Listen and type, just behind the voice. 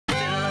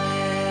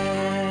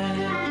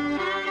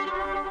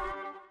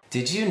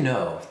Did you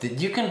know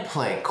that you can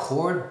play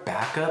chord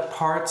backup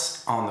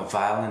parts on the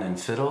violin and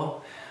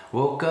fiddle?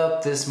 Woke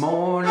up this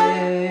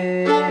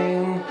morning,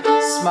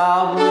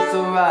 smiled with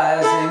the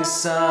rising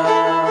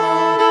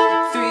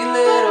sun. 3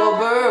 little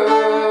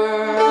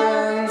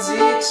birds,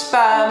 each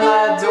by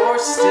my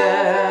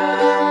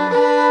doorstep.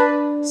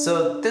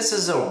 So this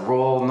is a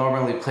role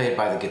normally played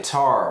by the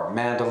guitar,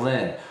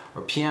 mandolin,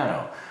 or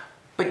piano.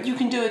 But you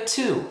can do it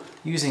too,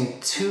 using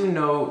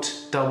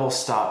 2-note double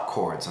stop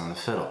chords on the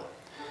fiddle.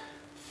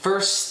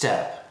 First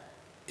step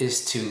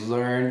is to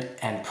learn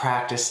and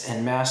practice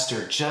and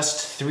master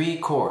just 3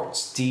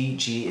 chords, D,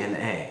 G, and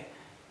A.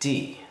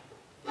 D,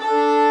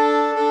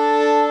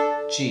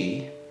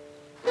 G,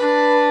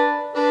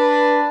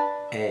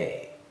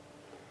 A.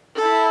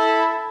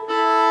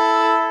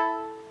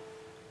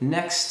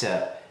 Next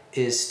step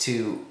is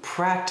to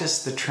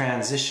practice the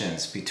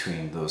transitions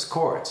between those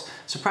chords.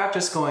 So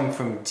practice going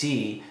from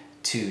D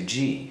to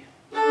G.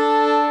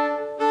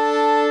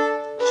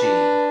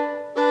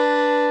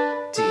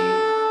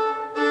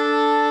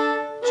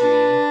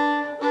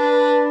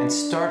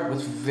 Start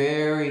with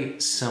very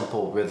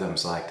simple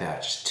rhythms like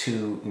that, just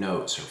 2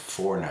 notes or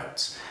 4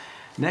 notes.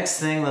 Next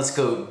thing, let's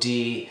go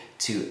D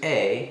to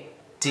A,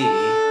 D to A,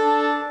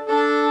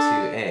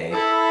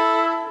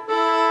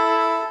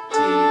 D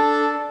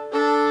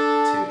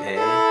to A,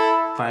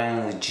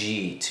 finally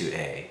G to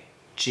A,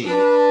 G,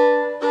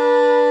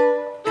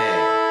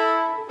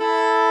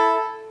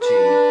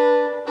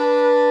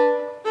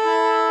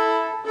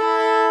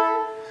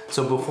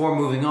 So before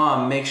moving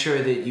on, make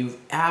sure that you've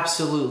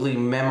absolutely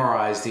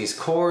memorized these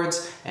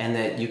chords and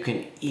that you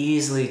can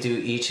easily do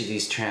each of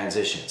these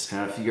transitions.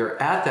 Now, if you're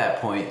at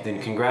that point,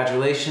 then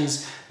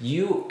congratulations,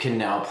 you can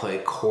now play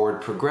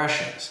chord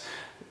progressions.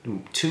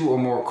 2 or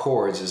more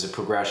chords is a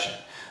progression.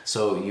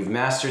 So you've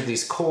mastered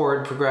these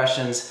chord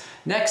progressions.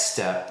 Next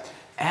step,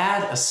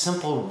 add a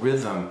simple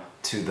rhythm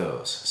to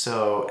those.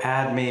 So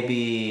add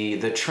maybe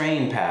the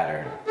train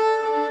pattern.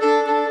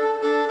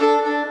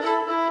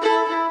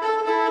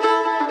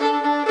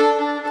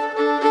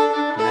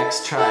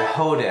 Next, try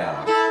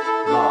hoedown,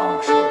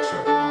 long, short,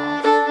 short,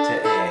 long, to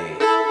A,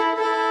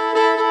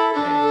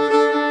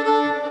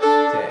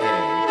 to A,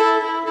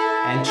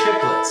 and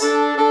triplets.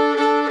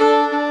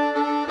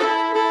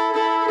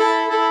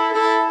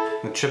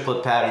 The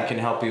triplet pattern can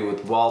help you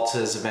with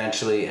waltzes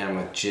eventually and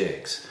with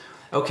jigs.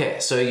 Okay,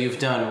 so you've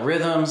done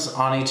rhythms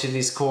on each of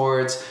these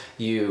chords,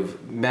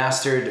 you've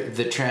mastered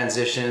the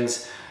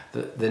transitions.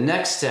 The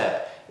next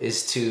step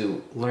is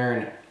to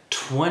learn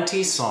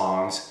 20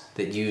 songs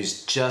that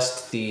use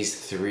just these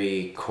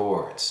 3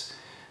 chords.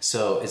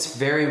 So it's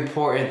very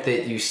important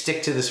that you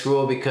stick to this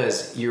rule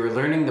because you're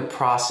learning the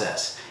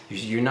process.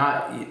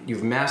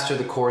 You've mastered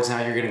the chords,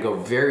 now you're gonna go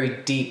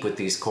very deep with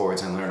these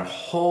chords and learn a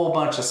whole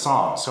bunch of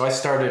songs. So I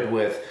started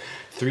with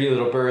 3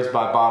 Little Birds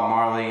by Bob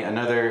Marley.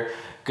 Another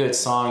good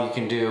song you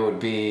can do would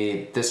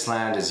be This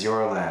Land Is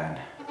Your Land.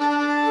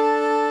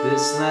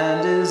 This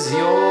land is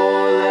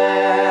your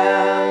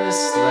land,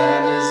 this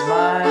land is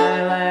my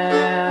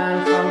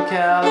land, from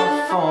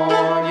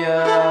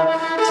California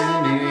to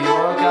New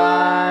York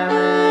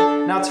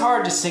Island. Now it's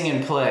hard to sing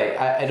and play.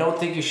 I don't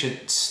think you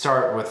should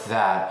start with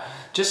that.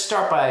 Just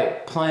start by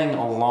playing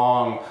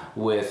along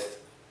with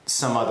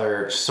some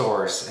other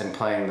source and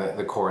playing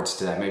the chords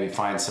to that. Maybe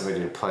find somebody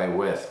to play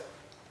with.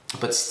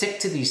 But stick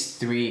to these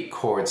 3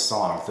 chord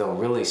songs. They'll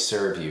really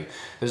serve you.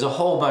 There's a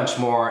whole bunch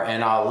more,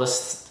 and I'll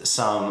list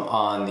some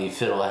on the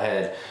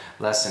FiddleHed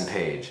lesson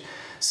page.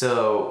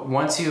 So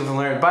once you've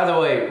learned, by the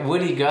way,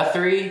 Woody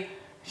Guthrie,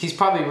 he's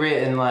probably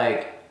written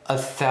like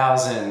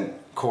 1,000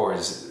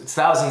 chords,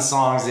 1,000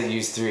 songs that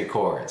use 3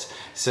 chords.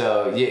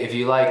 So if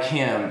you like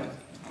him,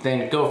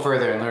 then go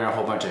further and learn a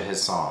whole bunch of his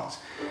songs.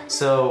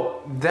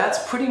 So that's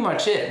pretty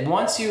much it.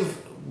 Once you've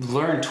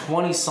learned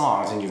 20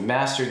 songs and you've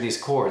mastered these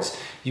chords,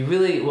 you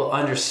really will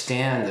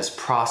understand this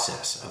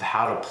process of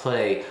how to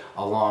play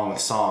along with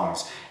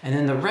songs. And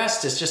then the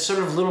rest is just sort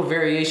of little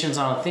variations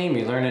on a theme.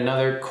 You learn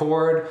another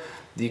chord,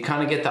 you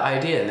kind of get the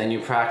idea, and then you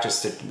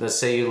practice it. Let's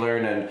say you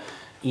learn an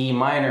E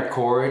minor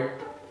chord,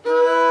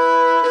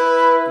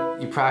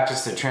 you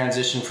practice the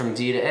transition from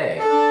D to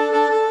A.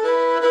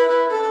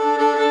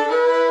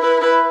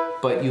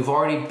 But you've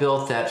already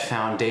built that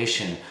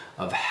foundation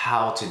of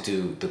how to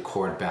do the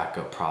chord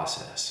backup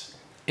process.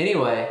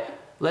 Anyway,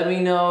 let me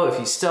know if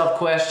you still have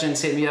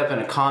questions, hit me up in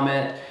a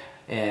comment,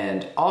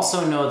 and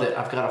also know that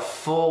I've got a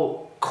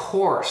full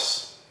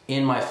course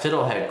in my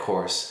FiddleHed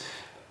course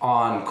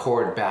on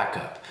chord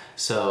backup.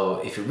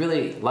 So if you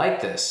really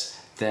like this,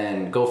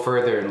 then go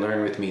further and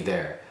learn with me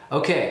there.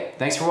 Okay,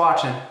 thanks for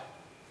watching.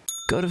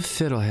 Go to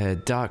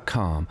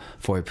FiddleHed.com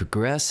for a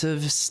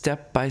progressive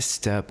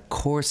step-by-step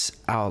course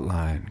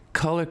outline,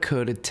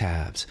 color-coded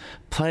tabs,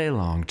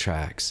 play-along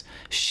tracks,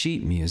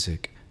 sheet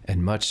music,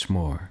 and much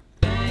more.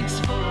 Thanks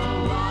for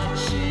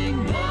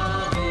watching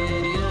the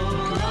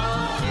video.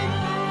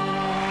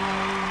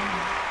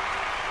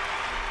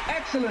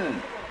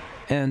 Excellent!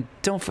 And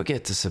don't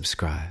forget to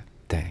subscribe.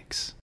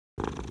 Thanks.